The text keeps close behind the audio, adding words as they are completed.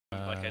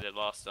did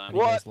last time.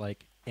 What?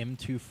 Like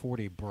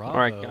M240 Bravo.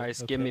 Alright,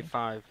 guys, give me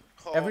 5.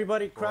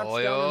 Everybody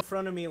crouch down in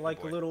front of me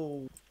like a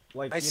little,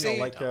 like, you know,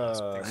 like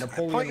a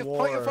Napoleon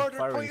War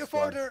firing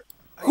squad.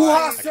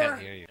 I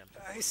can't hear you.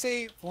 I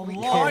say we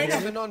Line. can't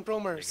have a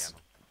non-bromers.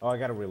 Oh, I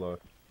gotta reload.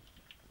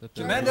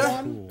 Commander,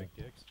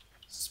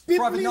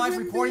 Private Knife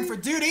reporting for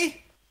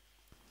duty.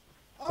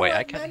 Wait,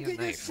 I can't hear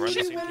Knife.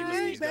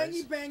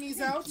 Bangy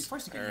bangies out.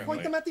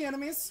 Point them at the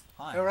enemies.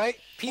 Alright,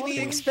 PD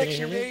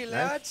inspection day,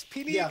 lads.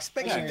 PD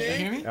inspection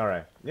day.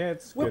 Alright, yeah,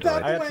 it's Whip good.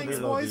 out I the have to wangs,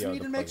 reload boys. the We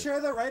need to make sure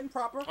they're right and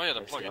proper. Oh yeah,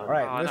 the plug-in.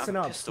 Alright, listen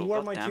up. Who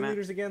are my team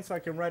leaders again so I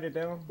can write it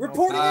down?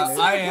 Reporting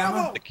I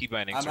am. The key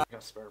bindings are...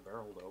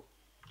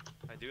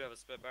 I do have a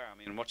spit barrel. I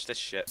mean, watch this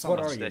shit. What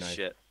are Watch you, this Knife?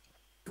 shit.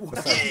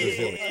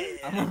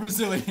 I'm a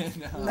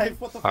Brazilian.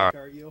 Knife, what the fuck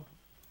are you?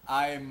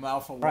 I'm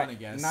Alpha 1, I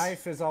guess.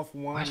 Knife is Alpha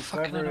 1,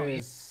 Clever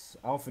is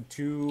Alpha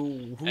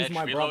 2. Who's Edge,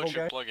 my Bravo reload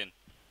your guy? plug-in.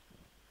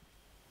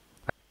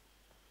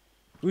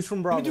 Who's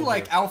from Bravo? Can we do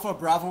like Alpha,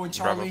 Bravo, and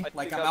Charlie? Bravo.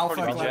 Like I'm Alpha,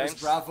 Clever's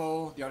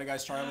Bravo, the other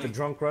guy's The Charlie.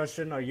 drunk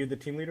Russian, are you the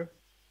team leader?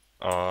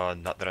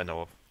 Not that I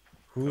know of.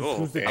 Who's the Oh,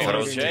 team that leader?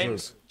 was in the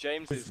James. group?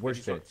 James is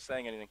Where's James?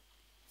 saying anything.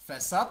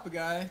 Fess up,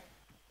 guy.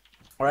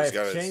 Alright, This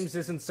if guy is- James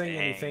isn't saying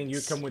anything, you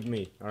come with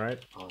me, alright?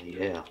 Oh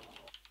yeah.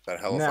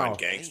 That hella Now- fine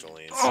gangster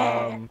lanes.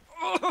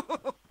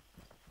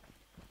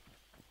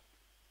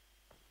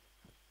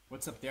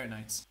 What's up there,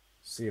 Knights?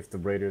 See if the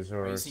Raiders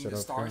Are are you seeing set the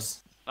up.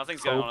 stars?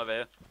 Nothing's going on over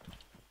here.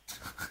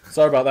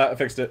 Sorry about that, I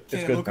fixed it. It's Can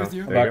I good look now. with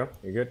you? There you go.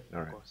 You good?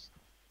 Alright.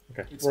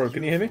 Okay. It's Roy,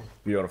 can you hear me?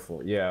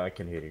 Beautiful. Yeah, I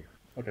can hear you.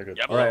 Okay, good.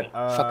 Yep. Alright,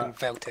 Fucking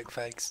Veltec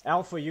fags.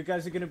 Alpha, you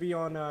guys are gonna be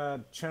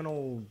on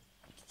channel.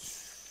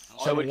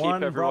 I would keep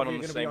 1, everyone Bravo, on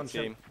you're the gonna be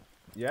same on team.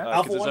 Yeah? Alpha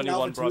Alpha 'cause 1 there's and only Alpha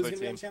one 2 is Bravo gonna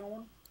be on team. channel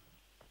 1?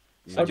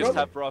 So just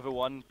have Bravo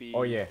 1 be...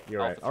 Oh yeah, you're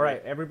right. Alpha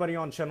Alright, everybody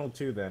on channel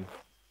 2 then.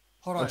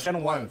 Hold On on,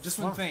 channel hold on, 1. just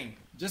one thing.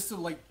 Just to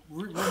like,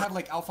 we'll have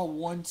like Alpha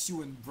 1,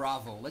 2, and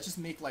Bravo. Let's just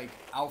make like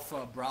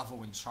Alpha,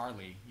 Bravo, and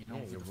Charlie, you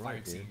know, for the fire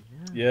team.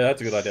 Yeah, that's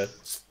a good idea.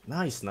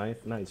 Nice, nice,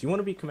 nice. You want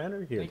to be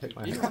commander? Here, take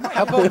my hand.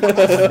 How about No,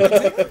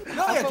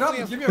 yeah, drop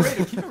it. Give me a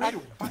radio. Keep a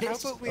radio. how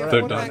about we Alright, have no,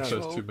 one no,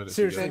 actual,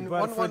 Seriously, then but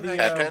one for one the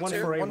actual, 1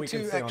 for 8, one we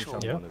can two stay on actual.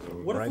 channel 1 as well,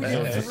 What if right? we Yeah,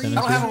 have just three? I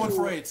don't have a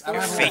 148. I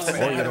don't have a Face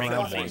 148. Oh, you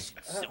don't have Face.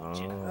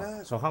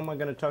 one. So how am I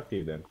gonna talk to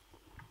you then?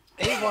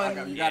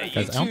 A1, You got it.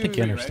 Guys, I don't think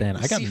you understand.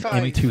 I got an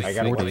C5. I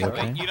got M240, one.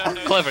 okay? You don't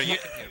know. Clever, you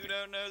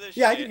don't know this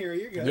Yeah, I shit. can hear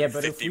you. You're good. Yeah,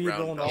 but if 50 we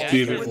round don't belts. all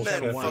Dude, stay with on that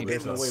channel 1, fucking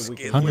there's no way we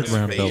can. 100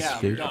 round belts,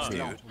 Yeah, dude. no,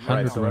 no.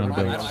 100 round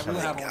I belts. really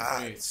have a God,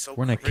 148. it's so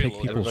We're gonna kick crazy.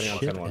 people's Everybody on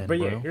shit channel 1. in, But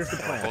yeah, bro. here's the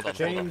plan. Hold on,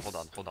 James, hold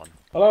on.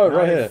 Hello,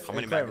 right here. Knife, How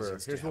many and Clever.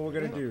 magazines Here's do you what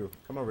we're gonna do.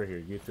 Come over here,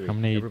 you three. How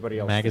many Everybody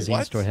else.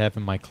 magazines do I have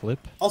in my clip?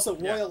 Also,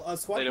 Royal,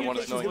 squad They didn't want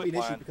us communication is gonna be an knowing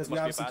issue what because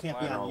plan. we Must be obviously a bad can't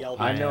be plan on or- yell.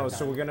 I know,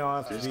 so we're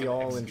gonna have to be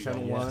all in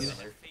channel 1.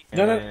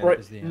 No, no, and-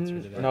 right.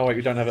 No, wait,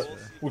 we don't have it.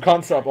 We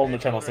can't set up on the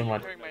channels, never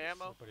mind.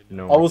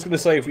 No. I was going to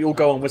say, if we all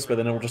go on Whisper,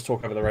 then we'll just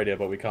talk over the radio,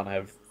 but we can't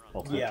have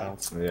multiple Yeah.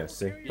 channels. Yeah,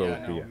 see? Yeah,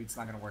 Both, no, yeah. it's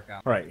not gonna work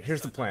out. Alright,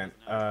 here's the plan.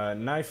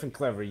 Knife and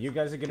Clever, you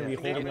guys are gonna be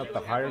holding up the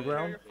higher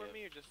ground.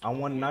 I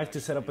want Knife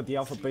to set up at the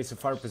Alpha base of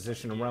fire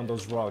position around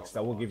those rocks.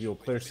 That will give you a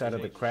clear sight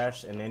of the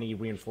crash and any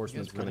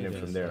reinforcements coming in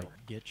from there.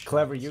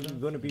 Clever, you're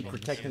gonna be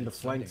protecting the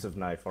flanks of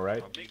Knife,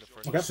 alright?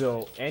 Okay.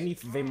 So,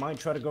 they might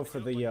try to go for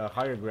the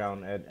higher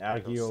ground at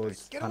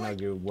Agios,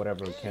 Kanagu,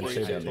 whatever, can't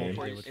say that name.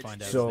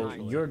 So,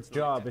 your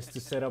job is to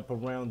set up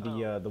around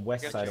the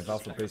west side of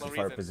Alpha base of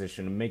fire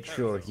position and make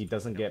sure he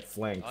doesn't get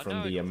flanked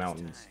from the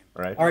mountains,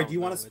 alright? Alright, do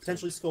you want us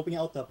potentially scoping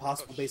out the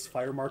possible base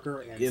fire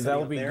marker? And Yeah, setting that up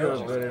would be there?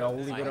 good, but I'll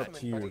leave it up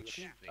to you.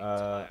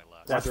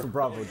 That's for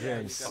Bravo,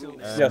 James.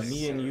 Yes.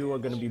 Me and you are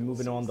going to be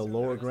moving on the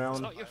lower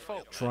ground,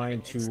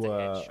 trying to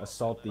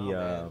assault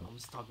the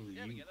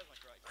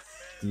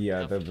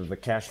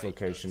cache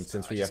location,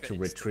 since we have to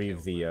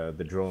retrieve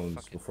the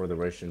drones before the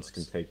Russians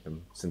can take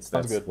them, since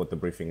that's good. what the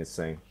briefing is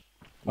saying.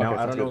 Now,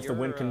 Okay, I don't know sounds if the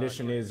win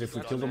condition is if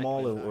we kill them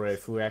all, or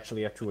if we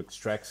actually have to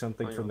extract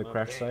something from the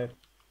crash site.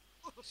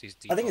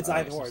 I think it's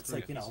either or. It's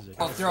like, you know.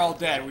 Well, if they're all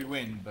dead, we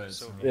win,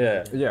 but...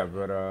 Yeah. Yeah,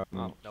 but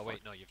No, wait,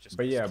 no, you've just...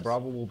 But yeah,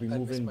 Bravo will be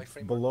moving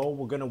below.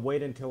 We're gonna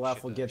wait until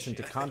Alpha gets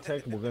into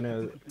contact. We're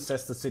gonna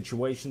assess the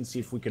situation, see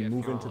if we can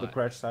move into the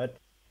crash site.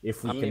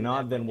 If we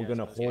cannot, then we're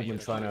gonna hold and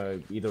trying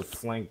to either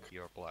flank,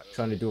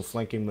 trying to do a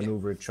flanking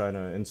maneuver, trying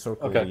to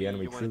encircle the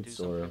enemy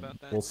troops, or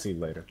we'll see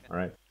later. All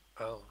right.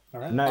 Oh.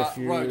 Alright. Knife,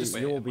 you Right,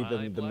 will be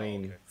the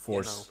main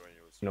force.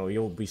 No,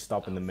 you'll be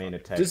stopping the main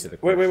attack. Does, to the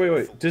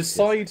wait. Does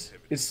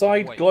is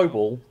side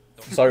global,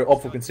 so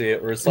Alpha can see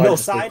it, or is side... No,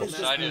 just side local? is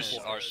Side just is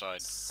our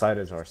side. Side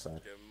is our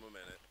side. Give him a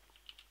minute.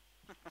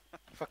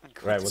 Fucking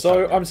Right. What's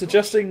So up, I'm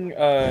suggesting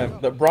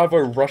that Bravo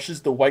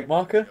rushes the wait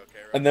marker,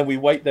 and then we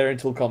wait there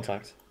until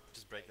contact,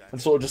 and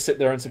sort of just sit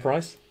there and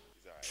surprise.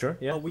 Sure.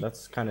 Yeah,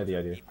 that's kind of the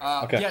idea.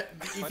 Okay. Yeah,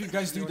 if you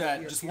guys do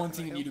that, just one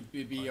thing you need to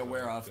be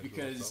aware of,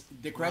 because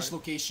the crash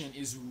location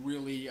is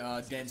really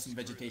dense in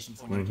vegetation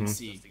from what you can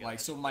see. Like,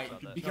 so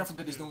be careful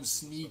that there's no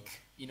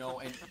sneak, you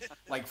know, and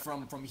like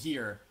from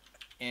here,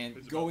 and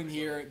go in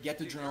here, get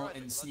the drone,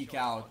 and sneak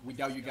out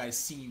without you guys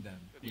seeing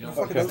them. You know,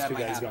 Fuck because those that two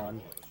might guys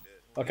happen.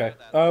 gone. Okay.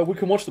 We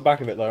can watch the back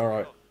of it though. All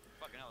right.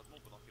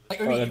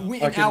 Like, I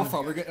mean, in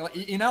Alpha,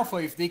 in Alpha,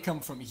 if they come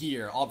from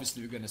here,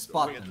 obviously we're gonna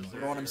spot them.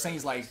 But what I'm saying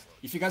is, like,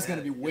 if you guys are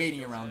gonna be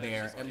waiting around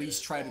there, at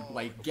least try to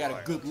like get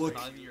a good look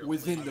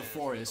within the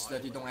forest, so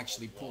that they don't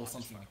actually pull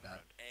something like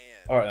that.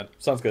 All right, then.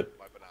 Sounds good.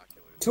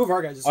 Two of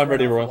our guys just I'm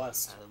ready, ran Royal. off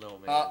west.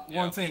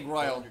 One thing,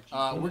 Royal.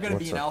 We're gonna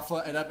be in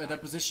Alpha at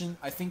that position.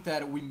 I think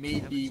that we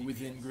may be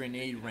within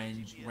grenade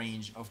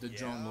range of the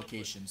drone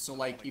location. So,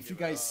 like, if you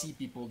guys see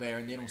people there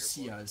and they don't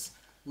see us,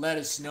 let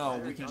us know.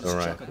 We can just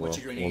chuck a bunch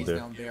of grenades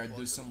down there and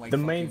do some like. The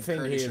main thing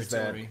here Kurdish is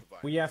that artillery.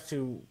 we have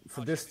to,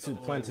 for this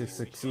plan to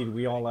succeed,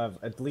 we all have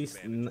at least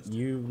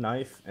you,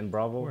 Knife, and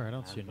Bravo Where? I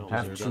don't see no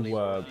have lizards.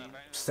 to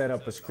set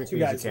up as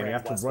quickly as you can. You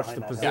have to rush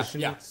the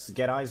position, Yeah.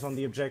 get eyes on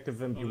the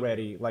objective, and be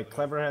ready. Like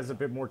Clever has a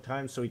bit more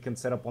time, so he can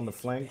set up on the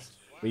flanks,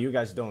 but you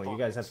guys don't. You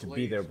guys have to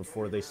be there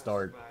before they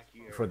start,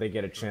 before they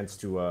get a chance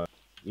to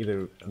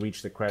either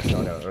reach the crash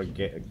zone or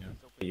get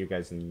you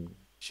guys in.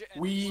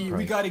 We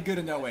got it good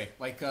in that way.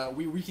 Like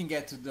we can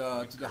get to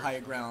the higher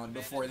ground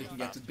before they can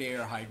get to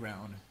their high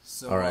ground.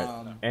 So All right.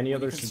 Any when it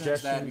other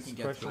concerns that, we suggestions? can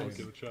get to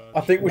Questions?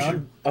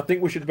 it. I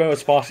think we should go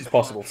as fast as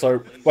possible.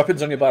 So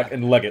weapons on your back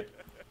and leg it.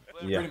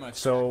 Yeah. Pretty much.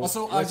 So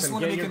Also, I just listen,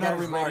 want to get make your another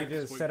guys remark. ready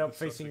to set up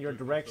facing your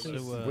direction.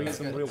 Read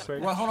them real quick.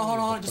 Well, hold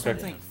on. Just one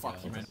thing.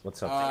 Fuck you, man.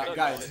 What's up?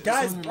 Guys,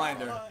 just one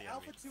reminder.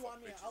 Alpha 2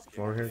 on me. Alpha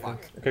 2. Over here.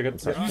 Okay, good.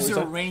 What's up? Use What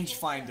your is range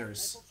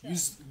finders.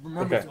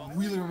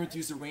 Really remember to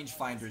use the range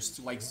finders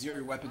to like zero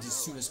your weapons as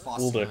soon as We'll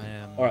possible. do.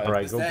 All right. All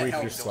right, go That brief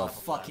helps a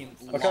yourself. fucking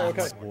Okay. lot.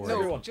 Okay. No,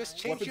 Everyone, just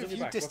change weapons your on view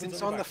back, weapons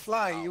distance on on your the back.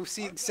 fly. You'll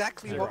see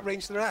exactly what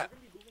range they're at.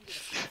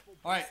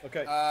 Alright, Okay.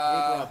 We're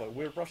Bravo.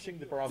 We're rushing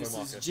the Bravo this is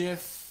marker.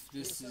 Jiff.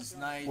 This is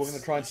Knight. We're gonna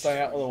try and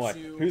stay out of the way.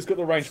 Who's got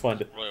the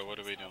rangefinder? Roy, what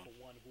are we doing?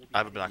 I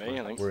have a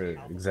binocular. We're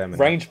examining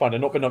Rangefinder,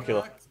 not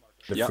binocular.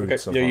 the Yeah. Okay.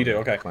 fruits of Yeah, you our do.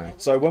 Okay. plan.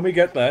 So when we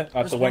get there at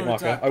the First weight point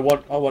of marker, attack. I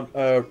want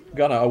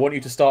Gunner. I want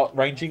you to start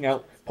ranging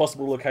out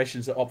possible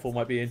locations that Opful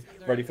might be in,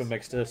 ready for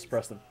Mix to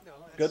suppress them.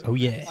 Good. Oh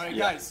yeah. Alright,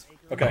 guys.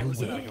 Okay.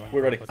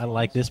 We're ready. I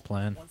like this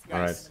plan. All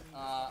right.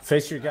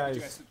 Face your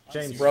guys.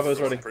 James. Bravo's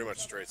ready. Pretty much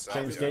straight south.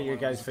 James, get your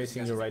guys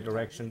facing the right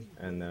direction,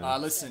 and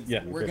Listen,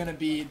 Yeah. we're gonna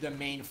be the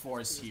main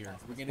force here.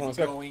 We're gonna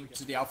be Okay. going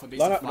to the Alpha base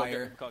Line of up.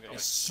 fire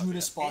as soon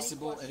as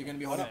possible, and you're gonna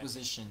be holding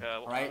position.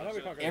 Alright?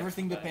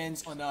 Everything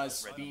depends on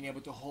us being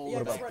able to hold Yeah,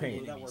 the that's right.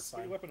 enemies. That works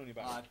fine. Weapon on your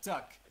back.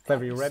 Tuck.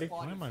 Clever, you ready?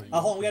 Why am I?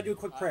 Hold on, we gotta do a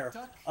quick prayer.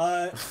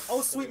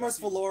 Oh, sweet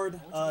merciful Lord,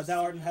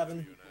 thou art in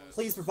heaven,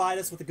 please provide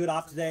us with a good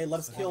op today. Let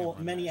us kill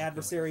many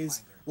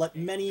adversaries. Let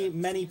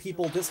many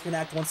people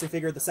disconnect once they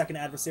figure the second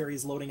adversary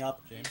is loading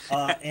up.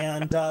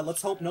 And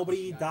let's hope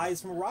nobody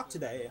dies from a rock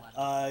today.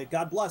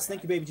 God bless.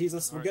 Thank you, baby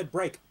Jesus. We're good.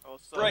 Break.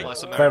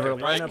 Clever,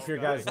 line up your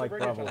guys like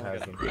Bravo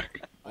has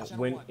them.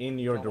 When in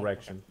your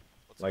direction.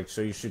 Like,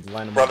 so you should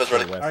line them up to the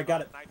west. All right,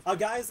 got it.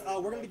 Guys,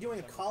 we're gonna be doing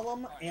a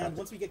column, and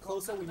once we get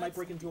closer, we might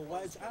break into a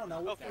wedge. I don't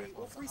know.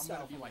 We'll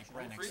freestyle.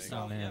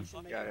 Oh man.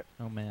 Got it.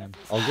 Oh man.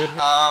 All good?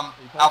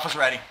 Alpha's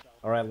ready.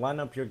 All right, line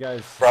up your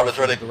guys. Bravo's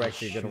in the ready.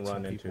 direction you're gonna Shoot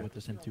run some people into. with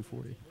this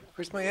M240.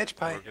 Where's my edge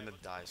pipe? We're gonna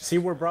die. See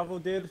where Bravo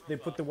did? They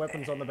put the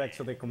weapons on the back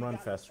so they can run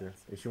faster.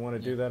 If you want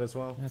to do that as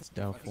well. That's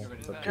doubtful.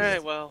 Okay,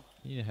 well.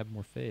 You need to have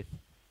more faith.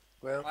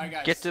 Well, Alright,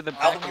 guys. Get to the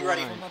Alpha, back be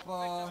ready.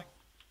 line.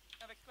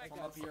 Come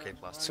up here. Okay,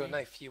 blast. so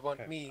Knife, you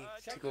want me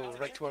to go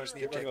right towards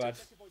the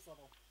objective?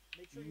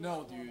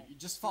 No, dude. You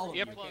just follow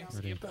me, okay?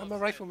 Ready. But I'm a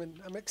rifleman.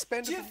 I'm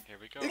expendable. Here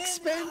we go.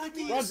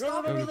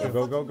 Expendable.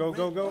 Go, go, go,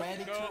 go, go.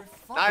 Ready to Knife.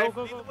 fight. Tired I'm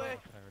gonna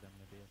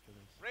be after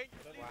this.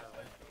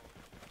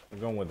 We're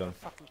going with them.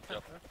 Fucking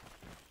panther.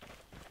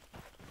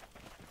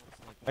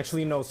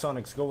 Actually, no,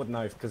 Sonics, go with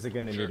Knife, because they're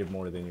gonna need it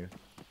more than you.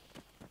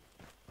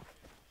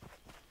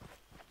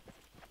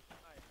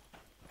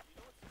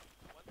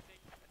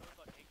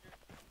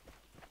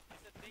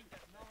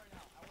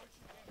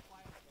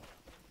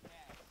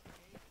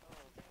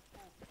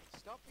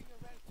 Stop being a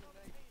radical,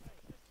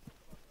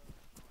 Knife.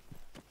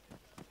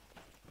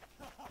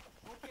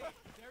 Okay,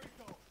 there we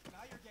go.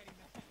 Now you're getting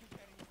that. You're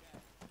getting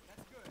that.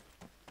 That's good.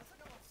 That's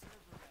like I'm on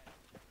server,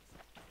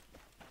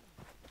 man.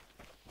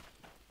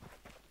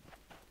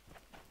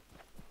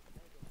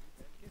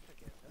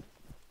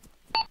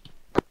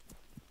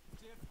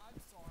 Jiff, I'm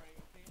sorry,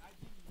 okay? I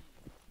didn't mean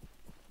it.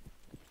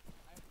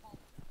 I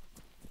apologize.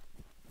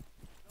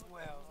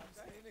 Well,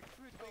 in a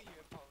crude way you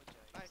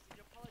apologize. Nice.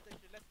 You apologize.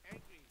 You're less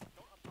angry.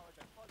 Don't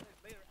apologize. Apologize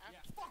later.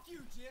 Yeah. Fuck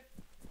you, Jiff!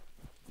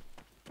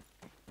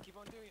 Keep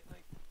on doing it,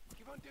 Knife.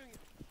 Keep on doing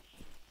it.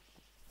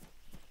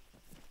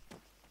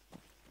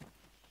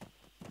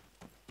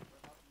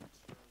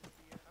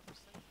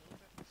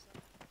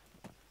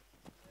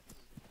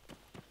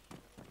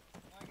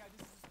 Alright, guys,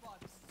 this is the spot.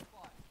 This is the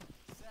spot.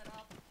 Set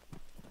up.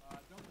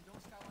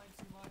 Don't skyline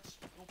too much.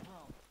 Go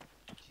prone.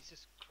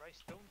 Jesus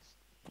Christ, don't.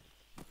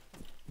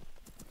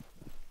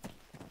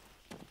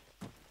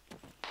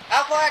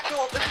 Alpha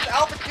Actual, this is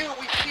Alpha 2.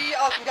 We see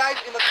some guys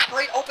in the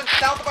straight open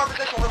south of our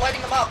position. We're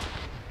lighting them up.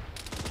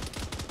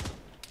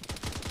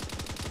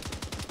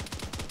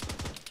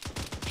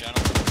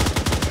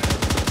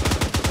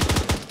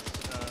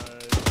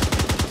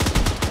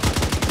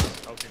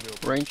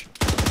 Range.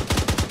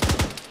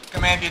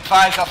 Command, be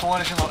advised, Alpha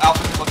 1 is in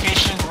Alpha's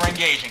location, we're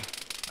engaging.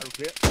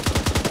 Okay.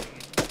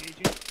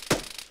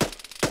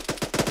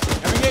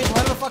 We're engaging,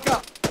 let him the fuck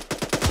up.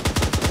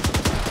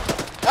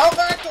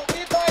 Alpha Actual,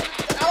 be advised,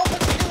 this is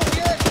Alpha 2, we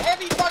are in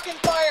heavy fucking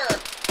fire!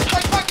 It's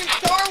like fucking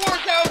Star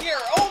Wars out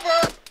here,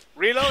 over!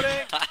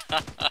 Reloading!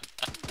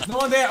 There's no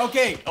one there,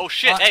 okay. Oh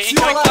shit, hey,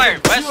 incoming fire!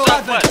 West,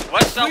 southwest,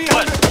 west,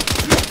 southwest!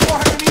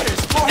 400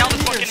 meters, 400 Down the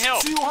meters, fucking hill.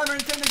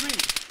 210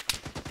 degrees.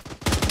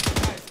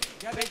 Guys,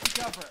 gotta make the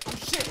cover. Oh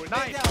shit, We're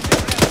man nice. down, man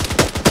down.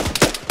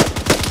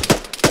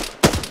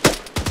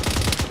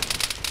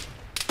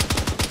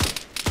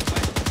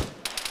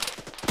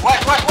 What?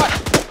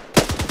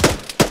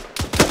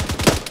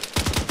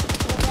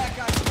 Pull back,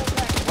 guys, pull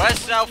back.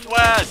 West,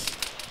 southwest!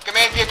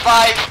 Command, be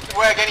advised,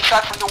 we're getting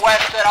shot from the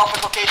west at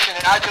Alpha's location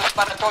in Agile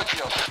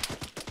Panatogios.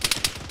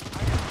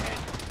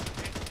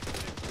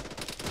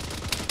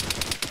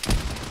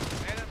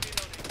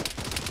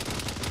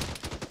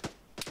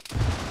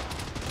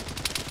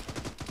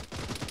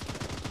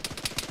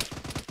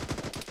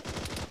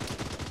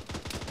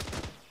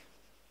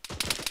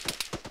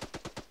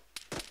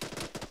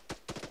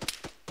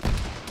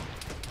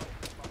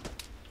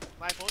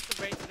 Mike, what's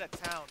the range of that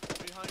town?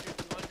 300,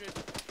 200?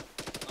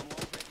 I'm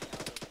already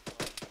out of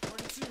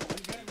 42,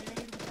 we're gonna need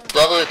to return.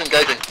 Bravo is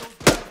engaging.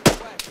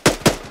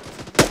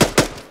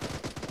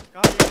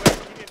 Copy, where?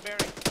 Give me a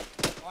bearing.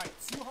 Alright,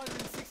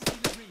 260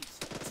 degrees.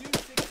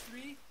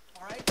 263,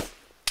 alright?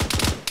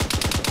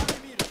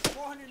 400 meters,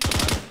 400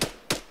 meters.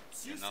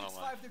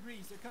 265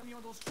 degrees, they're coming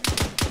on those trees.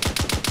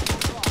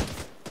 Those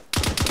rocks.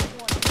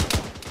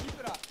 Keep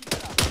it up, keep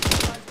it up.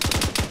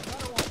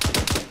 Another one,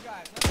 two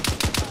guys,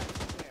 two guys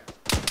over there.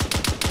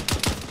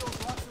 See those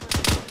rocks over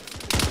there?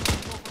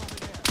 Over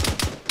there.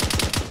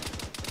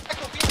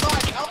 Actual, be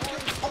advised, Alpha 2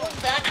 is pulling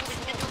back so we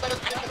can get you a better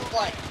position to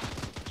fly.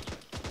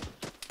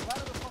 Right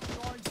of the fucking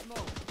orange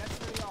smoke, that's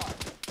where they are.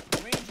 The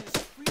range is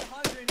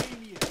 380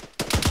 meters.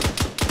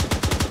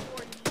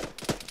 440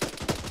 meters.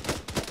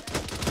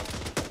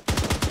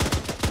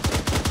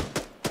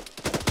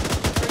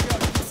 There we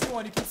go,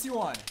 you can see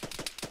one.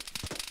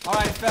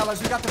 Alright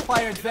fellas, we got the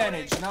fire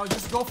advantage. Now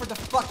just go for the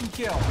fucking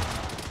kill.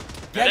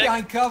 Get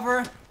behind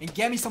cover and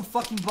get me some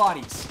fucking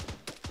bodies.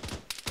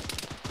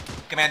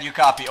 Command, you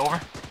copy, over.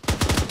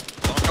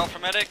 Someone call for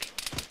medic?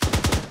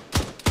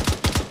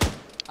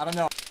 I don't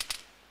know.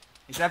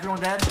 Is everyone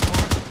dead? Over.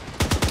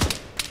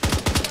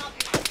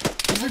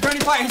 He's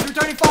returning fire, he's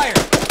returning fire!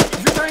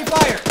 He's returning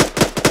fire!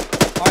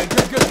 Alright,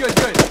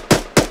 good.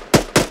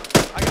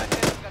 I got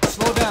hit.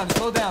 Slow down.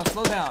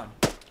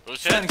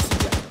 Who's hit?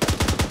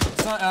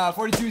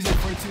 42 is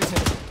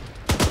hit.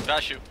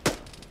 Got you.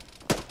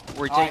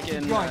 We're Alright,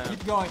 taking.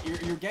 keep going.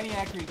 You're getting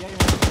accurate,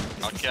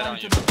 Just I'll get on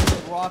to you.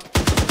 the rock to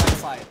the back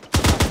side.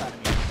 Of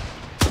me.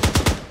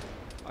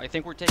 I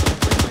think we're taking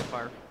my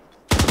fire.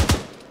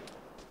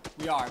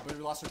 We are, but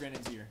we lost our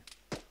grenades here.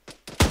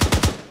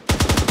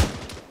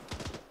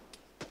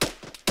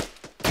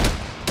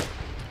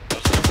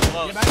 Those are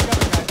close. Get behind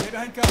cover, guys. Get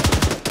behind cover.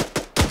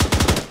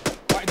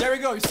 Alright, there we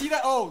go. You see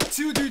that? Oh,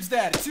 two dudes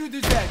dead. Keep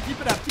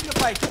it up. Keep the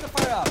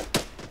fire up.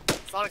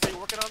 Sonic, are you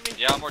working on me?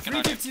 Yeah, I'm working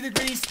on you. 350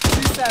 degrees,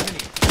 270.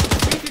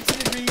 350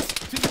 degrees,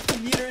 250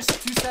 meters,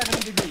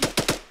 270 degrees.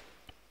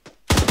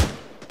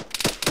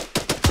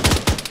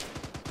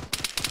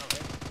 Okay.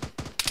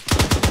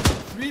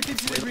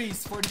 350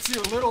 degrees,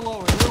 42, a little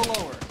lower.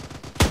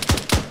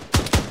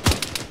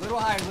 Little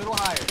higher. 350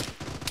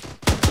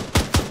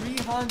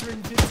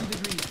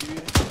 degrees,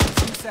 dude.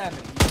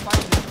 270. He's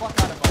fighting the fuck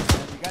out of us,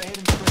 man. You gotta hit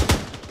him straight.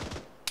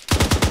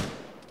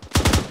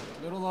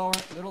 Little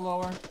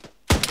lower.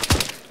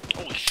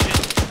 Holy shit.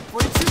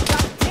 42,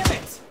 god damn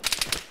it!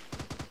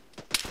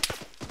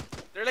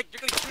 They're like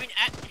shooting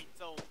at me,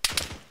 so.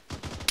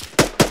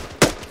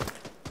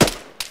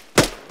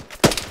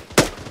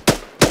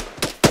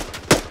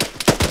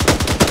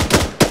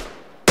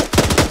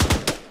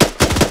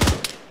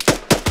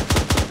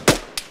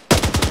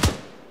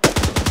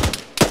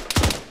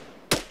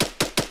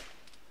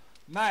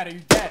 Knight, are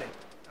you dead?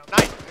 Oh,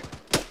 nice.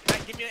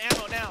 Knight, give me the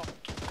ammo now.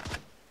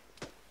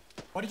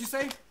 What did you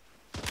say?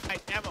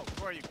 Knight, ammo.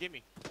 Where are you? Give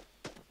me.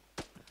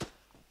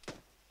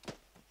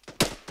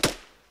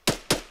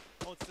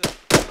 Hold still.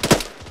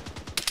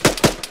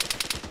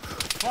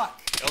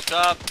 Fuck.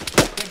 Hilltop.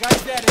 The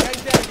guy's dead.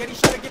 Getting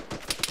shot again.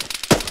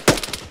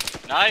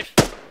 Knife.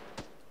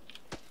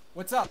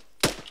 What's up?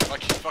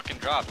 Fuck, she fucking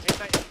dropped. Hey,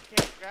 Knight, you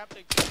can't grab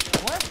the.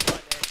 What?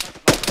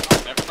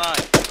 Never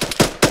mind.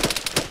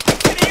 I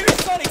can't hear you,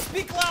 Sonic.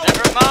 Speak loud.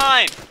 Never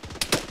mind.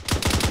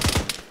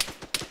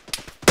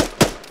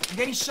 I'm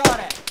getting shot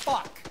at.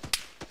 Fuck.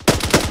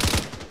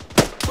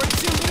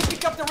 42, you need to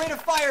pick up the rate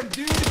of fire,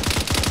 dude.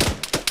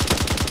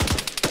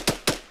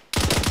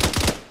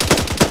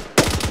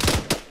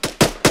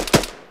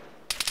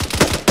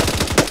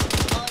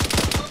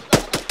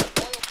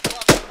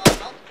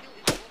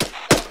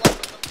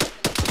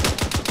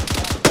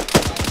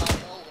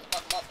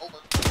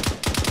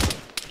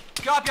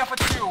 Copy Alpha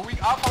 2.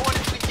 Alpha 1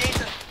 is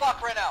engaged as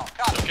fuck right now.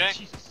 Copy. Okay.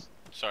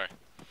 Sorry.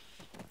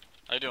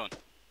 How you doing?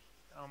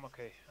 I'm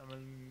okay. I'm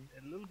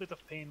in a little bit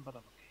of pain, but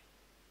I'm okay.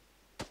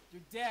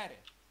 You're dead.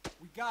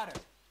 We got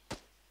him.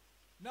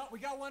 No, we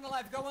got one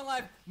alive. Got one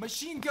alive.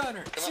 Machine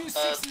gunner.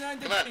 269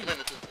 degrees.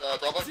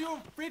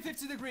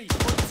 350 degrees.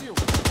 42.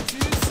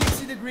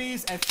 260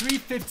 degrees at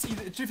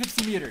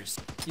 350 meters.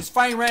 He's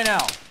firing right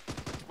now.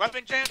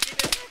 Weapon jam. Is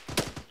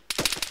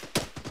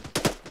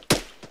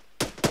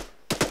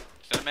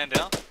that a man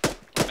down?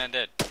 Or a man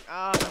dead?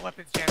 Ah, my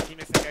weapons jam. Give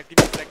me a second. Give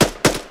me a second.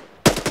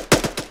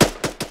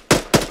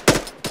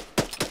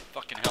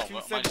 Fucking hell.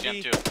 Mine's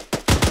jammed too.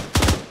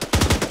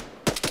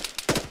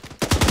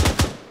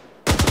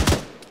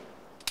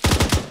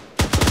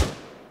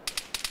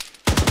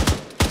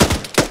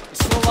 He's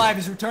still alive.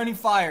 He's returning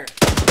fire.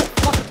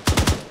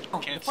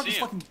 The fuck is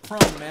fucking prone,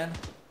 man.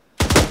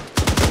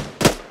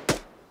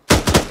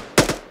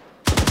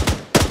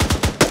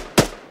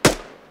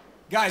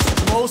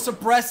 Guys, low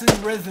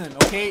suppressing rhythm,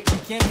 okay? We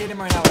can't hit him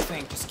right now, I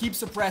think. Just keep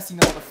suppressing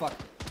the motherfucker.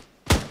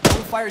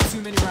 Don't fire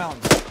too many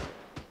rounds.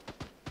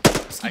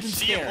 Just keep him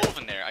see scared. him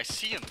moving there. I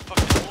see him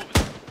fucking moving.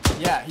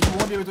 Yeah, he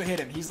won't be able to hit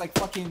him. He's like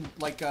fucking,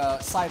 like,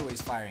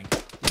 sideways firing.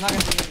 He's not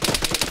gonna be able to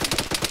hit him.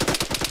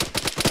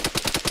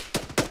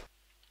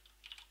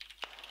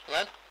 Come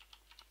on.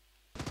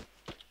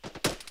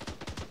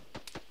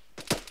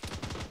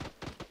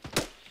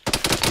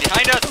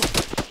 Behind us!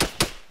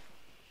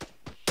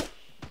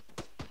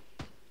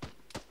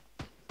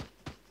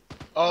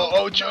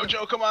 Oh,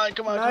 Jojo, come on.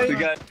 The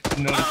guy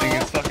noticing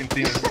his fucking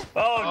team.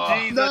 Oh,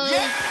 Jesus. No.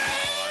 Yes!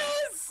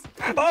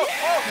 I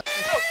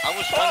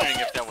was wondering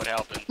if that would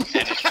happen,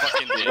 and it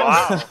fucking did.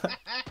 Wow.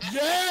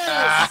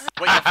 Yes!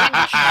 Wait, your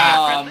fingers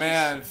oh,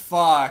 man,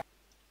 fuck.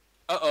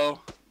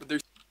 Uh-oh. But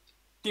there's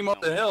a team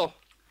up the hill.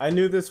 I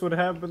knew this would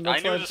happen.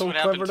 That's why I told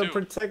Clever to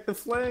protect the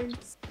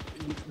flanks.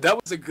 That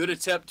was a good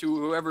attempt to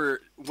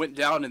whoever went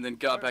down and then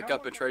got back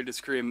up and tried to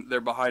scream, "They're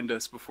behind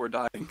us," before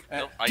dying.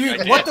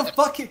 Dude, what the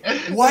fuck?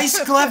 Why is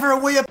Clever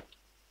way up?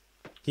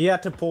 He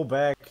had to pull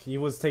back. He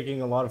was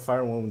taking a lot of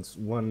fire wounds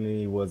when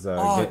he was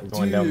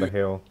going down the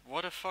hill.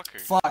 What a fucker.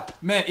 Fuck.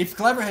 Man, if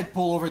Clever had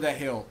pulled over that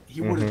hill,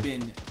 he would have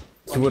been...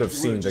 He would have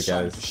seen the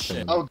guys.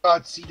 Oh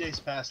god, C-Day's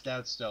passed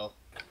out still.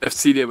 If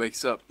C-Day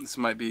wakes up, this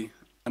might be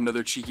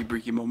another cheeky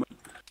breaky moment.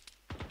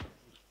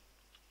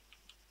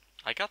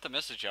 I got the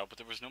message out, but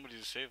there was nobody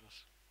to save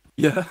us.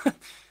 Yeah.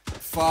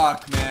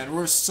 Fuck, man.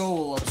 We're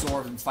so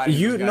absorbed in fighting.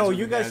 You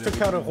guys took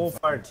out a whole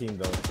fire team,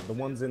 though. The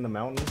ones in the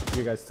mountain,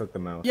 you guys took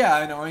them out. Yeah,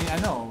 I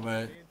know,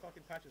 but...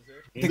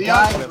 The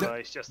guy...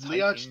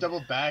 Leon should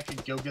double back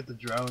and go get the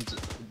drones,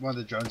 one of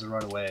the drones, and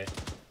run away.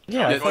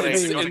 Yeah, I'm going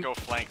to go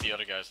flank the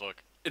other guys,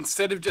 look.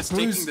 Instead of just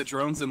taking the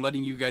drones and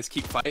letting you guys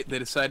keep fight, they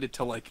decided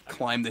to, like,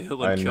 climb the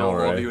hill and kill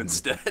all of you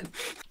instead.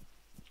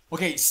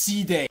 Okay,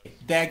 C-Day,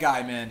 that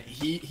guy, man,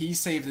 he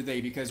saved the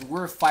day because we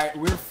were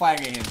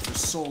fighting him for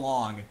so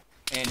long,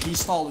 and he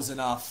stalled us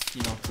enough,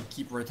 you know, to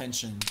keep our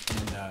attention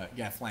and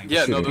get flanked.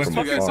 Yeah, no,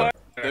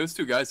 those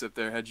two guys up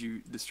there had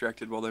you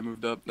distracted while they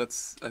moved up. I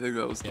think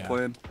that was the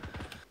plan.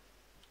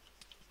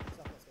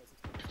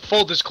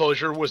 Full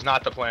disclosure, was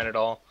not the plan at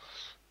all.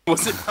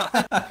 Was it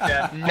not?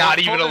 Yeah, not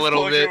even a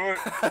little bit.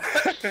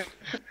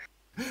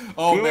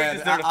 Oh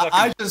man,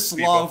 I just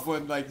love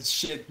when like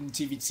shit in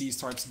TvT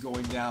starts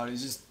going down.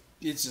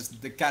 It's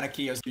just the kind of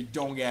chaos you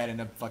don't get in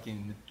a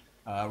fucking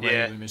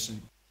regular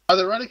mission. Oh,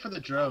 they're running for the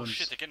drones. Oh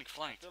shit, they're getting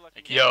flanked.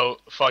 Yo,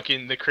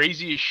 fucking the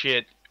craziest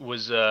shit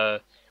was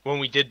when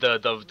we did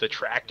the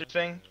tractor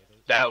thing.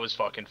 That was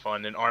fucking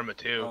fun, and Arma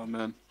too. Oh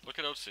man. Look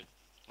at Oatsit.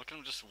 Look at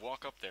him just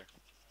walk up there.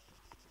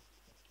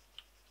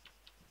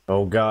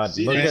 Oh god,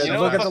 look at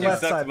the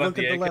left side. Look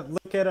at the left.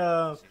 Look at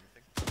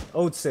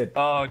Oatsit.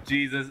 Oh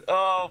Jesus.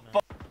 Oh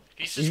fuck.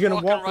 He's just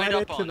gonna walk right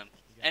up on him,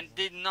 and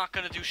they're not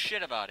gonna do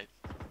shit about it.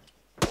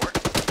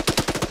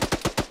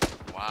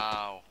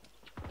 Wow.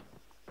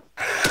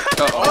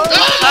 Uh-oh.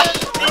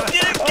 He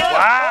did it again!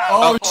 Wow!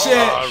 Oh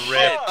shit!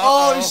 Rip.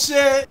 Oh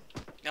shit!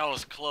 That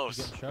was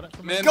close.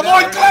 Man, come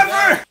on,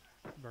 Clever!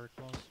 Very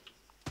close.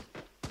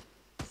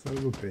 Son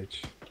of a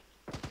bitch.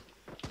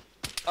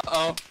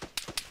 Uh-oh.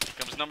 Here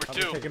comes number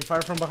 2. Taking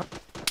fire from behind.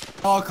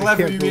 Oh,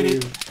 Clever, you made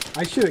it.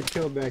 I should have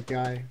killed that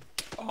guy.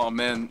 Oh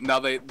man, now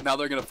they're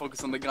gonna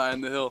focus on the guy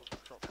on the hill.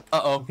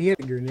 Uh-oh. If he had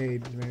a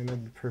grenade, man,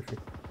 that'd be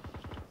perfect.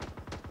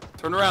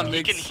 Turn around,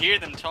 You Migs. can hear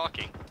them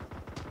talking.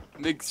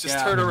 Migs, just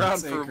turn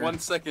around for 1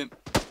 second.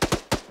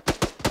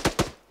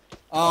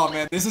 Oh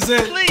man, this is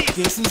it. Please.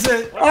 This is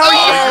it. Oh,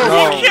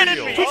 are you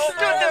kidding me? He stood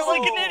there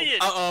like an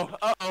idiot. Uh-oh,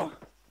 uh-oh.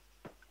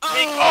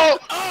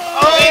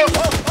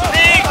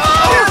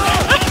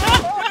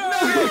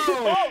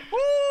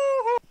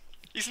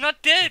 He's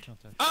not dead.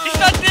 He's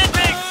not dead,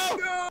 Migs.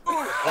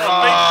 Oh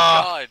my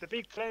god. The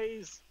big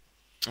plays.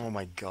 Oh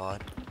my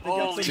god.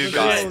 Holy Two shit.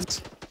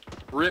 guys.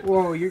 Rip.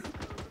 Whoa, you're...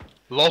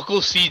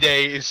 Local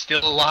C-Day is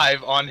still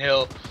alive on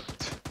hill.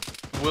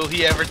 Will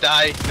he ever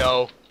die?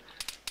 No.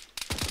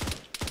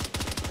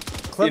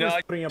 Clever's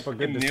putting up a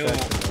good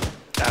distraction.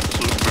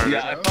 Absolute murder.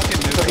 Yeah, I fucking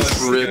knew Clever was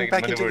gonna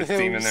back into maneuver the his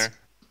team in hills. there.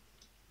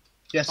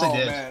 Yes, I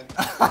did. Man.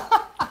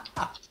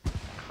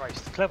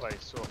 Christ, Clever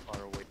is so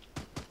far away.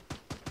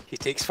 He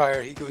takes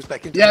fire. He goes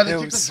back into Yeah, the they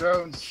hills. took the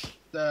drones.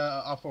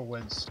 The Awful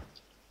Woods.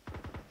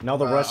 Now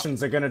the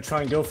Russians are gonna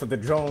try and go for the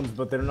drones,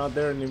 but they're not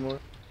there anymore.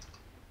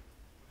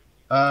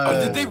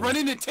 Oh, did they run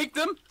in and take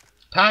them?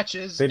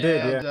 Patches. They did,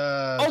 and,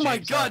 yeah. Oh my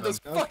James god, had those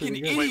them. fucking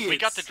idiots! Wait, we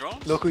got the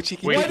drones? Loco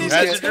Cheeky. Why did who they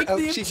has take it?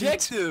 the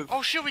objective?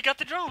 Oh shit, we got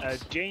the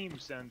drones!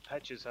 James and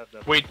Patches have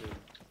the. Wait.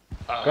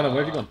 Gunner,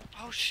 where'd you go?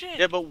 Oh shit!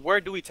 Yeah, but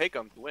where do we take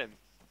them? When?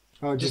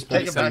 Oh, Just just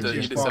take it back to your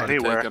You just have spawn. to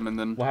Anywhere. take them and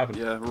then What happened?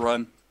 yeah,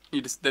 run. They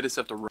just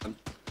have to run.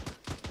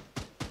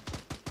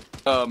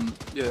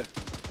 Yeah.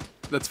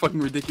 That's fucking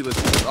ridiculous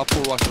because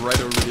Upper walked right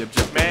over the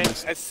objective. Man, and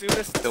just as soon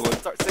as kill it.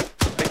 starts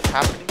like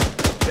happening,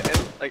 the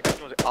end, like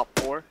everyone was up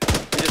 4,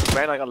 we just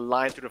ran like a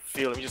line through the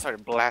field and we just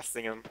started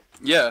blasting them.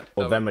 Yeah.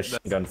 Oh, that machine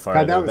gun fire.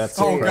 God, that though, was that's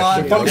so Oh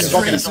impressive. god, fucking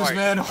Fucking tracers, sorry.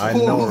 man. I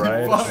know, Holy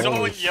right? fuck.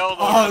 Someone yelled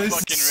Oh, over the this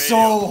fucking is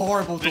radio. so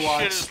horrible to This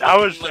watch. shit is That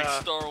was, fucking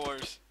like Star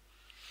Wars.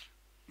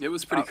 It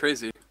was pretty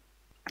crazy.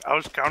 I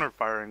was counter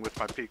firing with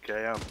my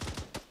PKM,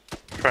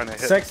 trying to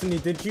hit. Saxony,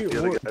 did the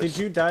other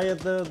you guys. die at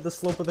the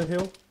slope of the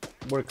hill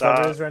where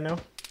Clever is right now?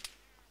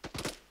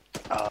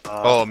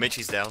 Oh,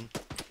 Mitchie's down.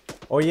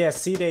 Oh yeah,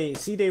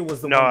 C-Day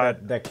was the No,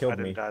 one that killed I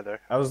didn't me. die there.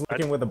 I was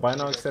looking with the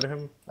binocs at him,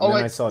 and Oh, then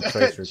wait. I saw a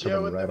tracer Joe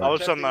coming with right the- I up.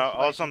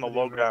 was on the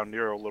low ground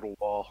near a little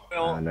wall.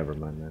 Never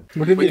mind that.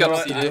 What did We they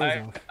got do?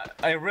 C-Day.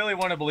 I really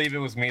want to believe it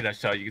was me that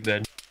shot you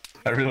then.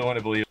 I really want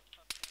to believe.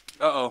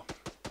 Uh-oh.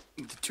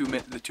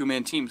 The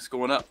two-man team's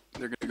going up.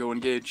 They're gonna go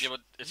engage. Yeah,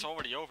 but it's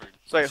already over.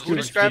 So wait, who Dude,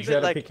 described you got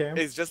it a like PKM?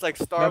 it's just like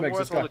Star That makes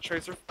Wars sense, with all guy. the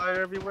tracer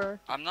fire everywhere?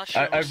 I'm not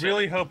sure. I who said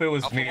really it. hope it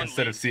was Alpha me one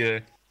instead of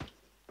lead. CA.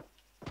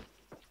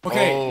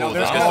 Okay, Oh, now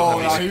there's that oh,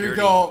 was now here you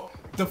security. go.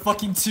 The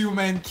fucking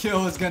two-man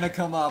kill is gonna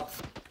come up.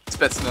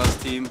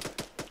 Spetsnaz team.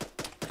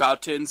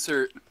 About to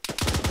insert.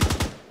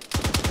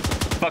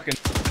 Fucking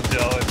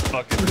Joe and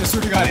fucking. Dude, I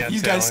swear to God, man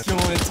these guys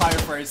talent. kill an entire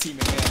fire team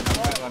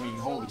again. I mean,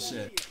 holy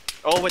shit.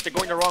 Oh wait, they're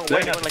going the wrong They're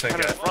way. They're not going like the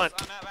kind of same in front.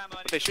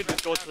 But they should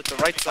just go to like, the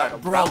right side. of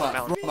Broma,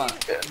 Mountain.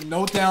 Broma,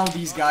 note down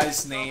these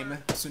guys' name.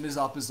 As soon as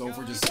up is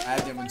over, just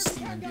add them on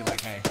Steam and be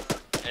like, hey,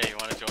 Hey, you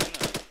wanna join?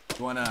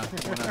 you wanna.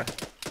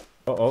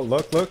 Oh,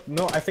 look,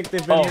 no, I think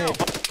they've been made.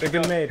 They've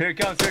been made. Here it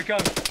comes, here it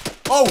comes.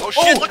 Oh, Oh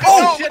shit! Look at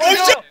oh, him! oh,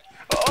 shit!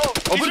 Oh,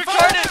 he's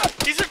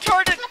retarded! He's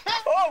retarded!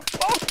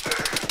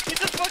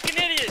 He's a fucking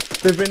idiot!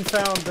 They've been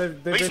found.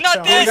 They've But he's been not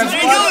found. dead! Oh, There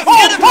he God.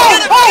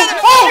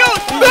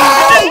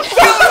 goes!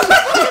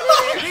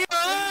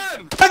 Get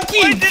him!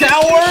 Fucking Shoot!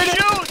 coward!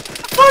 Shoot!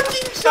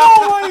 Fucking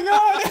oh my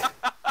god!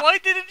 Why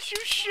didn't you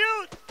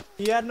shoot?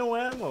 He had no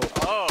ammo.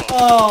 Oh.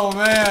 Oh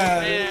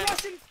man!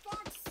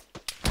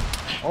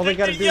 All they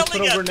gotta do is yelling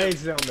put at a them.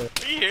 grenades down there.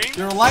 Are you hearing?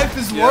 Your life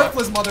is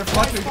worthless,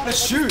 motherfucker. You gotta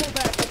shoot.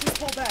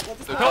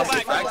 They're Go tossing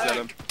back, frags go at back.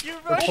 him. You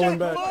They're pulling Russian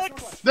back.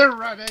 fucks! They're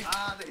running.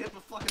 Ah, they hit my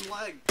fucking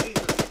leg.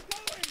 Jesus.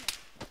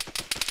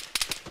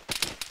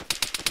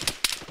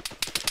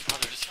 Oh,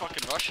 they're just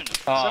fucking rushing him.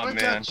 Oh Someone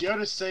tell man. Joe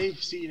to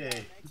save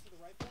C-Day.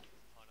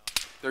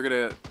 They're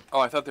gonna. Oh,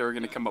 I thought they were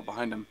gonna come up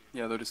behind him.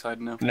 Yeah, they're just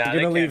hiding now. Nah, We're they gonna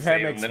can't leave save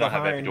him. Hammocks They don't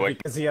have behind Epic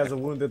because he has a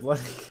wounded leg.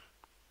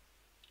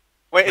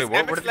 Wait, is where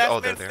Emmett did last oh,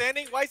 they're man there.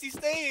 standing? Why is he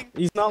staying?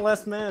 He's not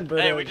last man, but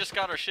Hey, we just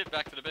got our shit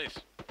back to the base.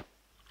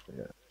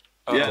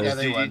 Oh, Yeah,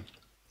 they GG. won.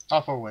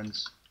 All 4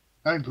 wins.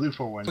 I mean, blue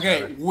 4 wins.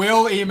 Okay, sorry.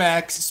 will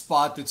Emax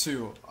spot the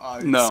two?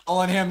 No. It's all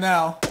on him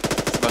now.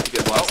 It's about to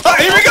get lost. Oh,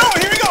 here we go!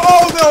 Here we go!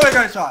 Oh no, I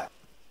got a shot.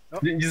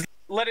 Just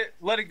let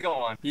it go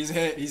on. He's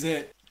hit. He's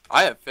hit.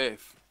 I have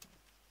faith.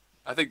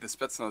 I think the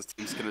Spetsnaz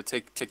team's gonna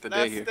take the day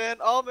Last here. stand.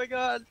 Oh my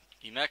god.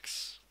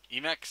 Emex.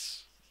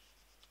 Emax,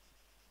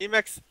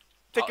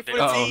 take it for they-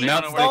 the Uh-oh, team.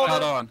 now they they don't know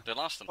caught where on. They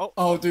lost him.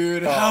 Oh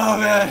dude. Oh, Oh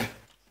man.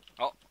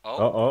 Oh.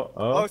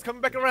 Oh, it's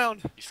coming back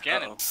around. He's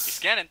scanning. Uh-oh. He's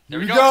scanning. There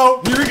Here we we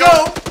go. go. Here we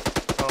go.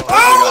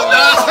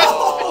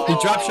 Oh no!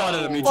 He drop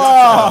shotted him. He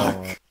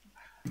drop shot.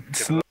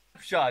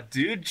 Snapshot,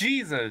 dude.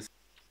 Jesus.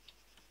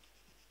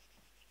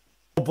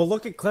 Oh, but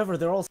look at Clever.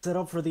 They're all set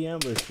up for the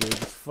ambush, dude.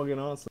 It's fucking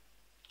awesome.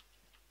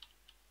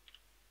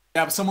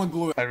 Yeah, but someone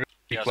blew it. I really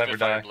Yeah, Clever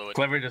Spitfire die. blew it.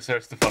 Clever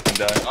deserves to fucking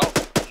die. Oh,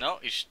 no.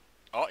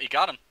 Oh, he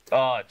got him.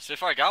 Oh,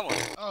 Spitfire got one.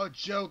 Oh,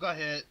 Joe got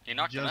hit. He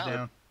knocked him Joe's out.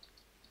 down.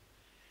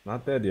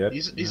 Not dead yet.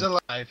 He's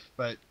alive,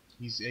 but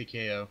he's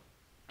AKO.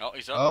 Oh,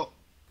 he's up. Oh,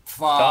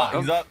 Fuck.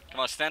 he's up. Come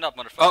on, stand up,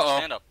 motherfucker. Uh-oh.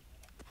 Stand up.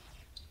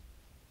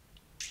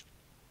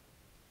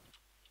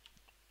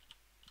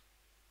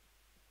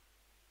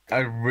 I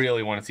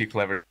really want to see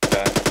Clever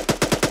die.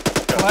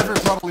 Clever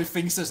probably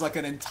thinks there's like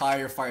an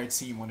entire fire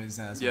team on his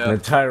ass. An Yeah.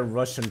 entire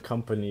Russian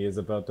company is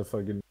about to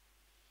fucking.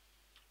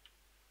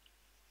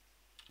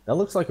 That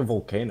looks like a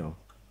volcano.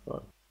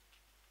 Fuck.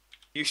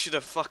 You should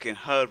have fucking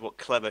heard what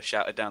Clever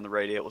shouted down the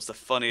radio. It was the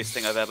funniest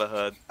thing I've ever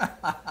heard.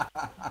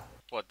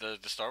 What, the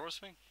Star Wars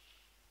thing?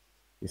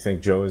 You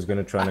think Joe is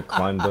gonna try to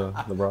climb the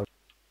rock?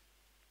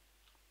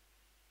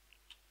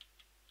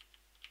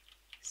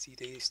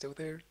 C-Day is still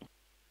there?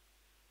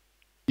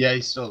 yeah,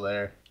 he's still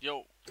there.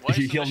 Yo, why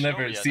isn't He'll the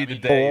never show yet? see I the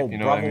mean, day. Oh, You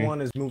know what I Bravo mean?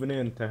 1 is moving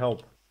in to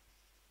help.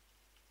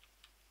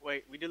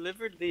 Wait, we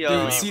delivered the Dude, we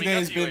got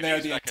C-Day's the been there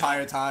UAVs the back in.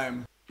 entire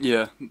time.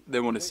 Yeah. They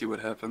want to see what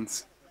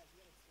happens.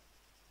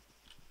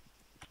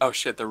 Oh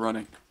shit, they're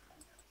running.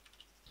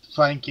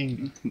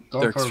 Flanking.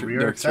 Going for a rear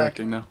they're attack.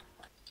 extracting now.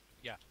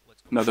 Yeah,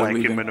 let's go. No, they're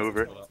Flanking leaving.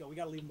 maneuver. Let's go. We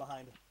gotta leave them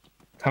behind.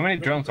 How many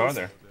drones are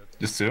there?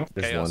 Just two?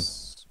 There's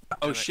one.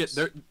 Oh shit,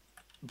 they're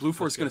Blue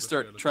Force gonna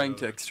start trying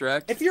to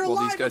extract If you're while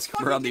alive, these guys let's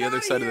come around the fucking other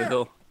get side outta of the here.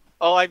 hill.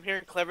 Oh, I'm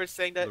hearing Clever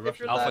saying that if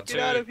you're Alpha alive, get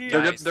 2. out of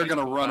here. They're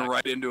gonna run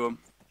right into him.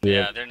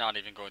 Yeah, they're not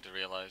even going to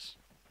realize.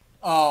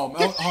 Oh,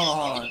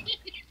 hold on.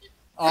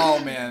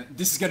 Oh man,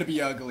 this is gonna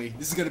be ugly.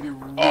 This is gonna be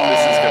really. This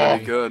is gonna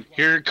be good.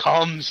 Here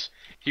comes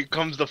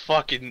the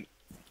fucking.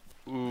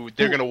 Ooh,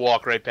 they're gonna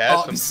walk right past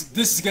Oh, them.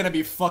 this is gonna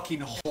be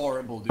fucking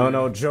horrible, dude. Oh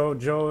no,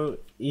 Joe,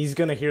 he's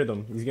gonna hear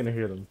them. He's gonna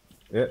hear them.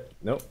 Yeah,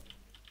 nope.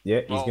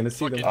 Yeah, he's gonna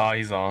see them. Oh,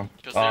 he's on.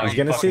 Oh, he's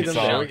gonna see them.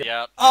 saw There it. we go.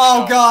 Yeah.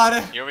 Oh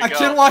god, Here we I go.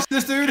 can't watch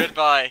this, dude.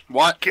 Goodbye.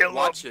 Watch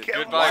it.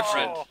 Goodbye,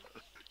 friend.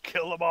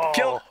 Kill them all.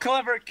 Kill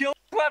Clever! Kill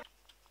Clever!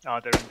 Oh,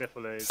 they're in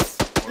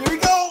defilade. Here we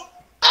go.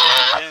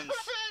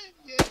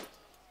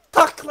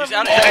 He's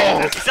out of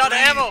ammo. He's out of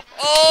ammo.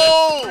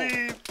 Oh!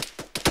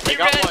 They He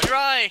got ran one.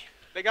 dry.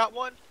 They got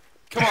one.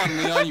 Come on,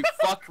 Leon, you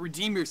fuck.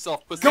 Redeem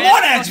yourself, pussy. Come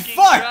on, Edge. Fucking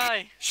Fuck.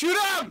 dry. Shoot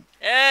him.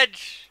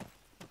 Edge.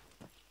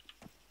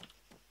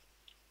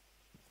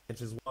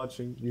 Edge is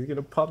watching. He's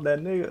gonna pop that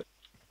nigga.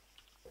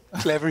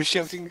 Clever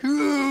shouting,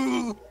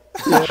 "Ooh!"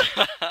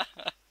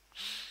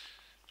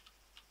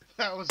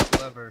 That was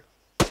clever.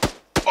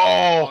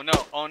 Oh!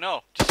 No! Oh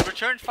no! Just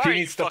return fire. He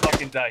needs to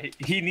fucking die.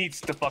 He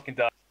needs to fucking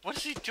die. What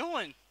is he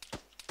doing?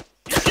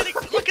 He's getting.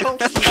 Look at him.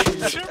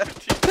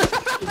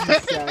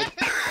 Serpentine.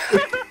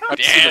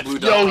 Damn.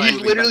 Yo,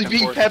 he's literally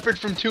being peppered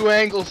from 2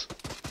 angles.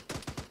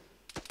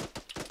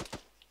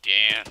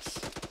 Dance.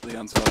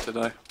 Leon's about to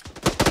die.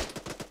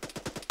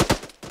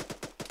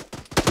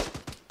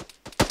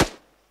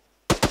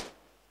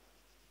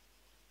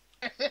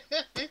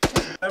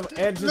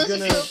 Edge is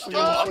gonna. He's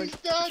done. He's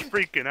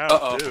freaking out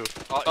Uh-oh. too.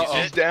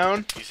 Oh, He's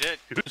down. He's hit.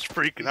 He was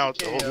freaking out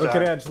the whole time. Look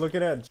at Edge. Look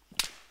at Edge.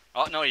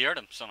 Oh no, he hurt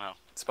him somehow.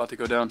 It's about to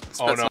go down.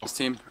 Oh, no. Spetsnaz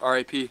team,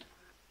 RIP.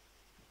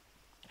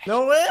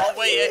 No way. Oh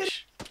wait,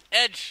 Edge.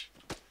 Edge.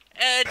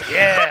 Edge.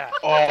 Yeah.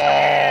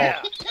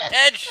 Oh.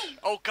 Edge.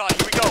 Oh god,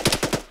 here we go.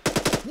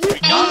 We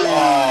got him.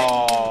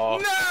 Oh.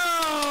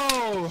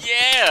 No!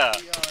 Yeah.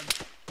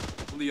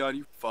 Leon,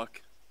 you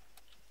fuck.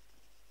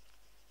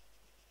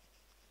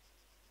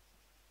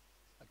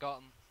 I got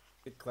him.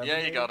 Yeah,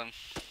 you got him.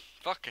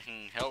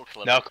 Fucking hell,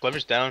 Clever. Now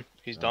Clever's down.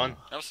 He's done.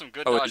 That was some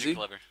good Oh, is dodging, he?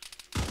 Clever.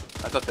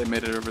 I thought they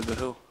made it over the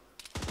hill.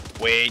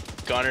 Wait,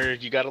 Gunner,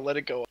 you gotta let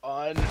it go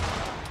on.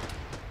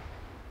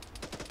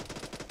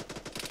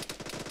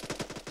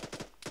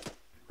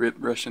 Rip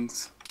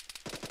Russians.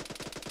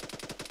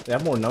 They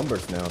have more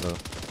numbers now, though.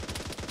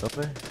 Don't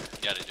they?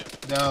 Yeah, they do.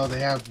 No, they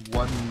have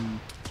one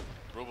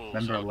Robo's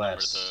member outnumbered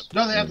less. the-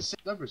 No, they have the same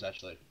numbers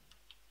actually.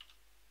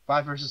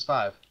 5 versus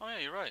 5. Oh yeah,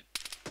 you're right.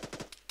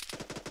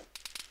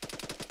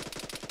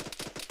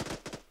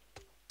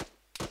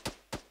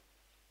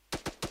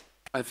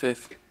 I have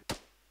faith.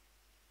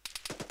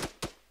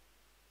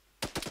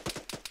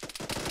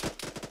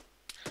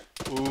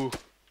 Ooh.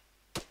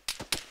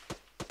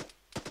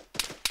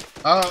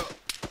 Oh.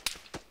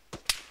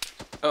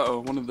 Uh-oh,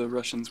 one of the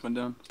Russians went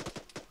down.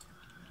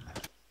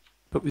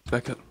 Put me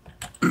back up.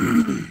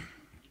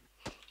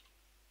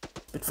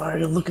 Spitfire,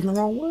 you're looking the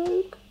wrong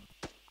way.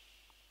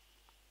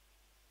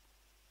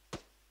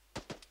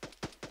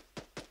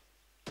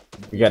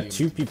 We got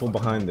 2 people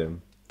behind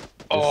them.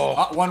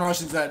 Oh. One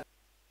Russian's dead.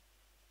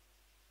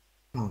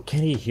 Oh,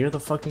 can he hear the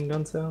fucking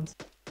gun sounds?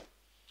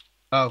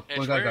 Oh, Edge,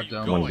 one guy where are got you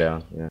down. going? One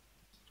down, yeah.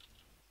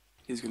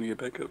 He's gonna get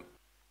back up.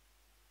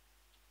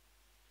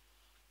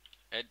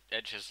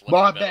 Edge has left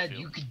Bob, the Ben,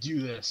 battlefield. you can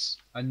do this.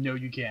 I know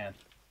you can.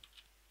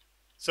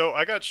 So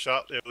I got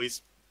shot at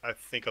least, I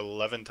think,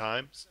 11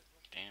 times.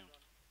 Damn.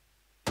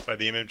 By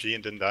the MMG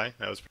and didn't die.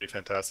 That was pretty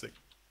fantastic.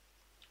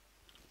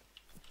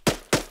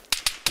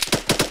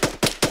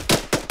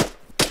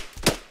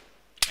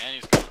 And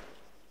he's gone.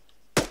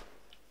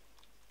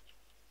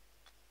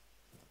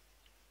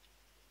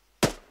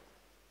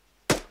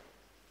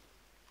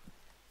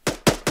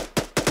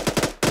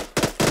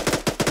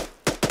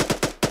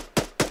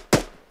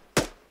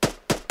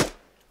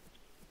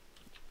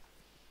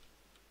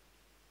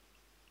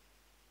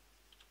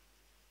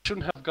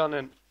 Shouldn't have gone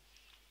in.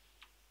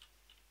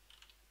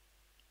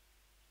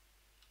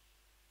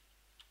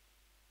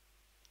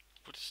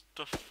 What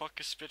the fuck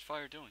is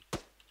Spitfire doing?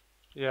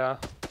 Yeah.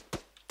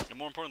 And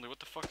more importantly, what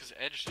the fuck is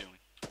Edge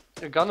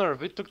doing? Gunner,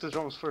 we took the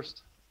drones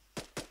first.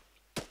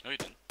 No, you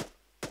didn't.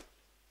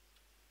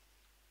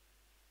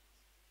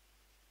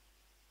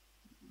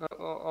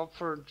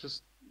 Upford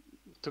just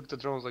took the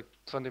drones like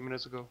 20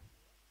 minutes ago.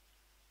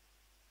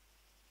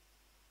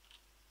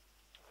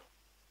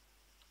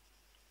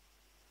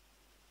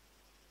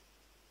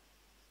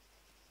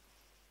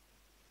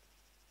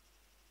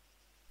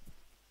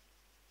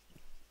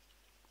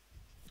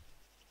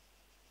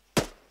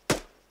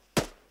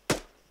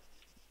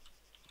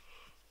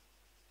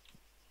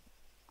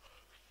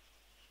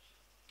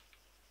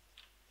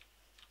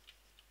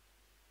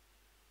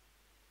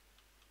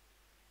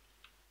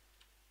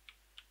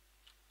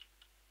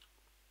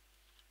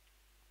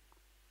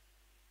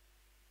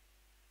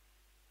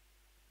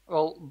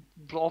 Well,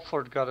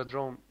 Blawford got a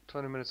drone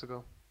 20 minutes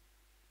ago.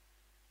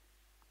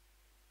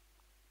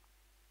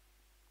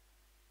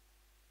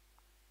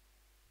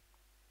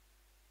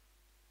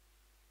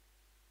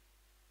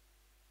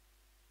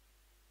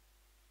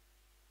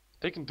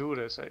 They can do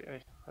this.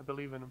 I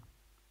believe in them.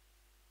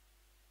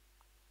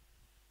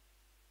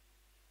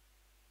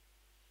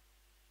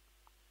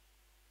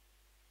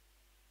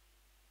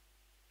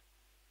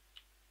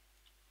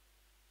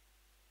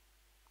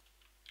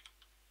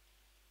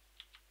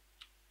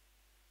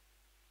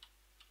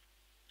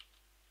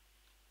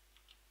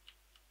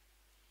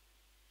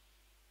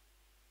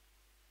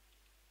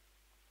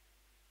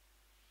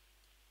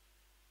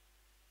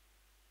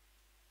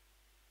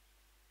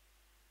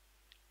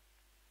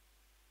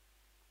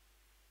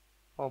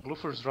 Oh,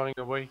 Blueford's running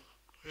away.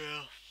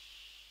 Yeah.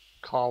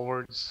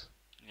 Cowards.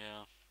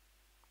 Yeah.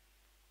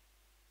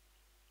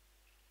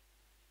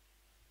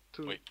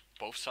 Two. Wait,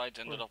 both sides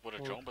ended up with a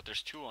Oh. drone, but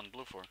there's 2 on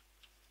Blue 4.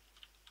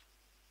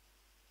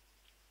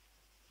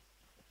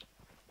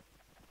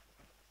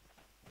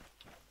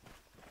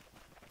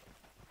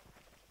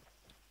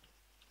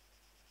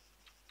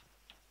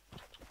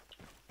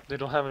 They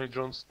don't have any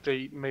drones.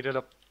 They made it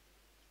up.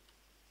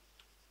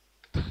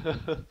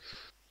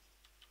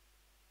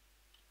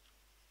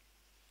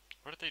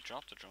 Where did they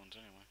drop the drones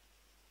anyway?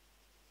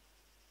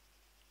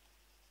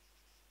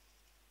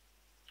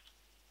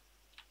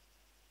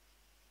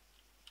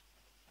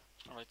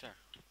 Oh, right there.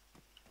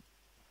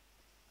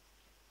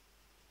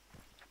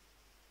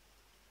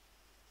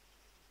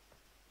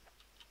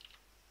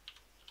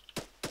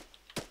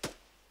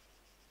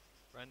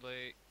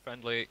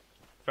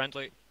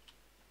 Friendly.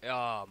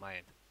 Oh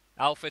man.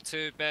 Alpha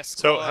 2, best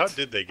So squad. how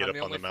did they get I'm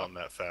up on the only mountain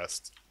that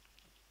fast?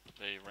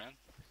 They ran?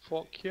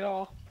 Fuck yeah.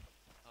 Alright,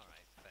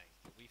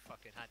 fine. We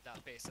fucking had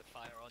that base of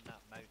fire on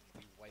that mountain,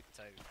 we wiped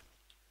out.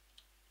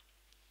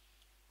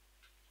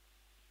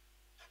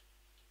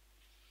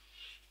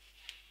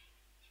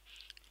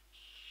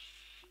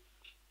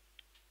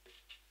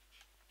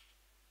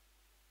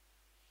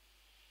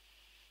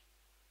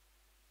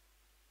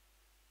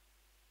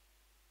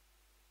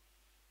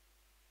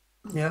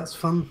 Yeah, it's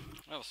fun.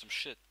 That was some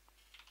shit.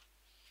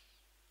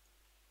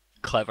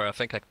 Clever, I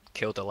think I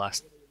killed the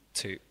last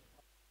 2.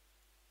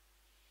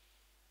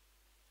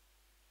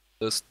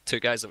 Those 2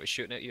 guys that were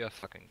shooting at you, I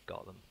fucking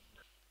got them.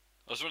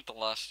 Those weren't the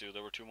last 2,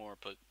 there were 2 more,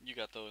 but you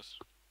got those.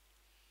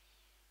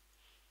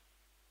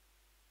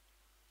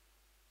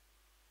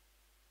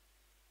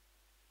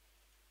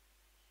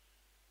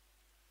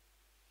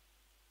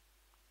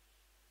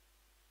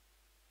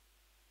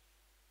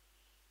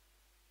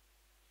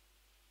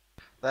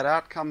 That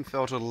outcome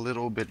felt a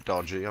little bit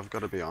dodgy, I've got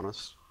to be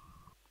honest.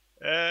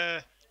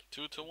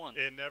 2 to 1.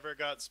 It never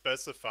got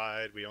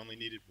specified. We only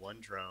needed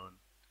 1 drone.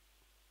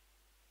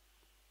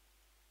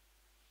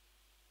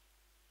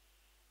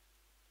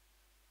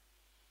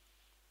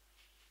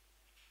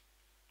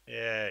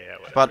 Yeah,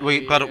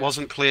 whatever. But it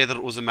wasn't clear that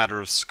it was a matter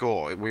of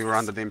score. We were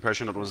under the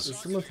impression it was. Is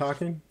someone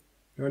talking?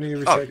 You want to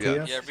Oh, reset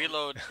yeah. TS? Yeah,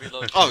 reload.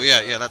 Oh,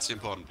 yeah, that's the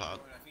important part.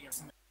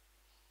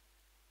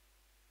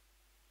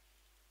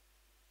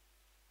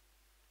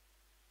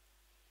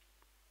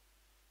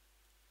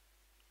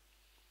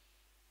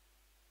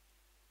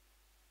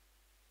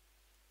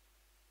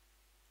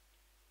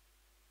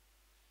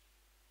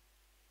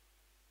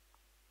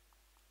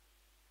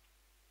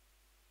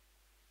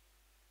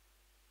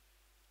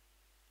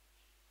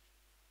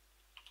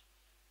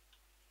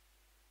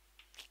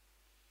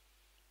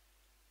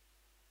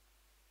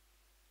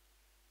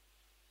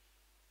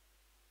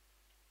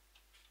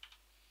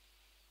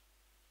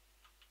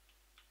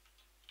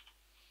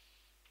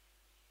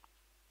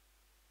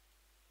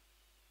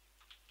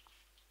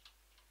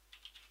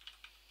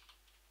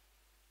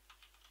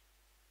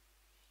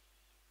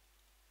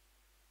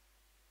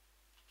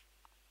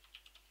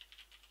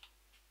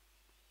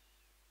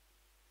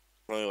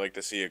 Really like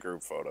to see a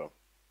group photo.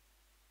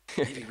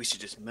 Maybe we should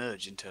just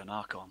merge into an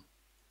Archon.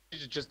 You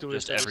should just do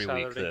Just it every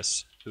week Saturday.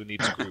 this. Who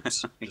needs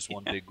groups? Just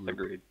one big group.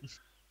 Agreed.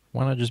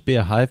 Why not just be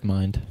a hive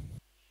mind?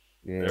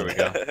 Yeah. There we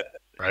go.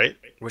 Right?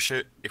 We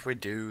should, if we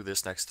do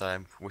this next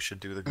time, we should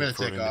do the I'm gonna group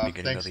photo take in the off.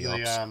 beginning Thanks of for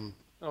the the ops.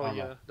 Oh armor.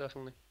 yeah,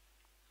 definitely.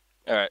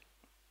 Alright.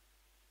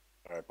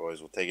 Alright,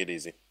 boys, we'll take it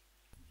easy.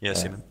 Yeah,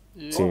 see you,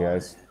 man. See you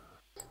guys.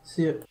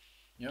 See it.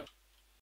 Yep.